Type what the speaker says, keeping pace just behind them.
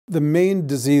The main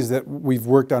disease that we've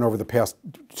worked on over the past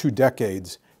 2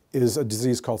 decades is a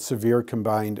disease called severe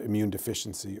combined immune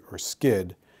deficiency, or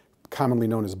SCID, commonly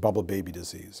known as bubble baby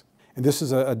disease. And this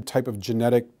is a type of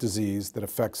genetic disease that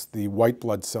affects the white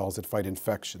blood cells that fight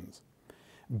infections.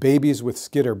 Babies with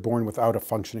SCID are born without a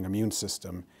functioning immune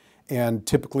system and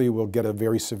typically will get a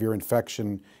very severe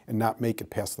infection and not make it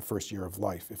past the first year of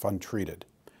life if untreated.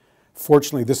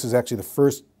 Fortunately, this is actually the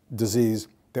first disease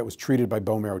that was treated by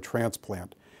bone marrow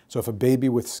transplant. So if a baby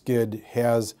with SCID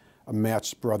has a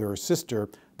matched brother or sister,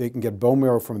 they can get bone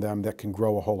marrow from them that can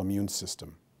grow a whole immune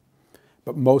system.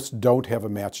 But most don't have a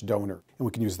matched donor. And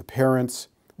we can use the parents,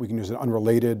 we can use an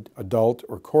unrelated adult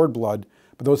or cord blood,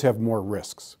 but those have more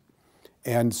risks.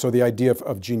 And so the idea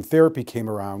of gene therapy came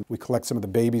around. We collect some of the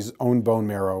baby's own bone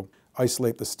marrow,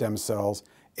 isolate the stem cells,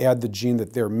 add the gene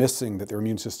that they're missing, that their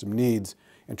immune system needs,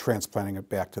 and transplanting it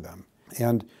back to them.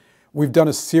 And we've done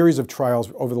a series of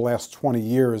trials over the last 20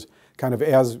 years. Kind of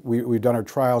as we've done our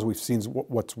trials, we've seen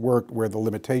what's worked, where the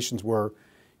limitations were,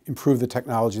 improve the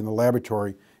technology in the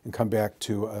laboratory, and come back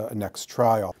to a next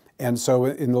trial. And so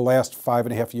in the last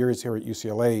 5.5 years here at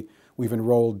UCLA, we've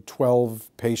enrolled 12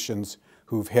 patients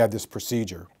who've had this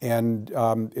procedure. And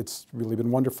it's really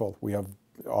been wonderful. We have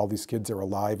all these kids are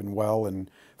alive and well and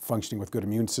functioning with good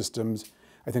immune systems.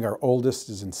 I think our oldest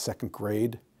is in 2nd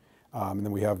grade. And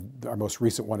then we have our most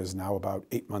recent one is now about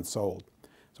 8 months old.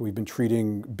 So we've been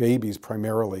treating babies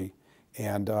primarily,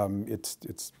 and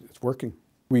it's working.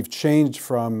 We've changed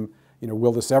from,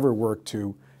 will this ever work,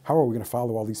 to how are we going to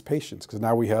follow all these patients? Because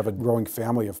now we have a growing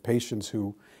family of patients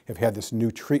who have had this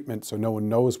new treatment, so no one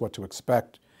knows what to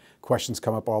expect. Questions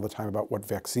come up all the time about what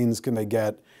vaccines can they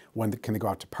get, when can they go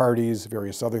out to parties,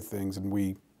 various other things, and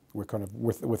we're kind of,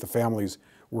 with the families,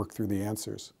 work through the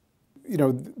answers.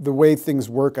 The way things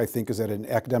work, I think, is that in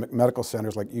academic medical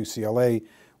centers like UCLA,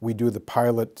 we do the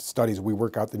pilot studies, we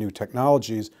work out the new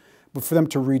technologies, but for them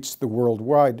to reach the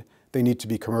worldwide, they need to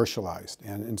be commercialized.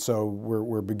 And so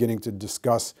we're beginning to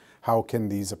discuss how can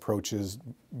these approaches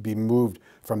be moved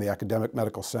from the academic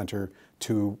medical center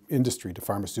to industry, to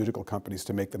pharmaceutical companies,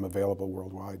 to make them available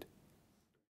worldwide.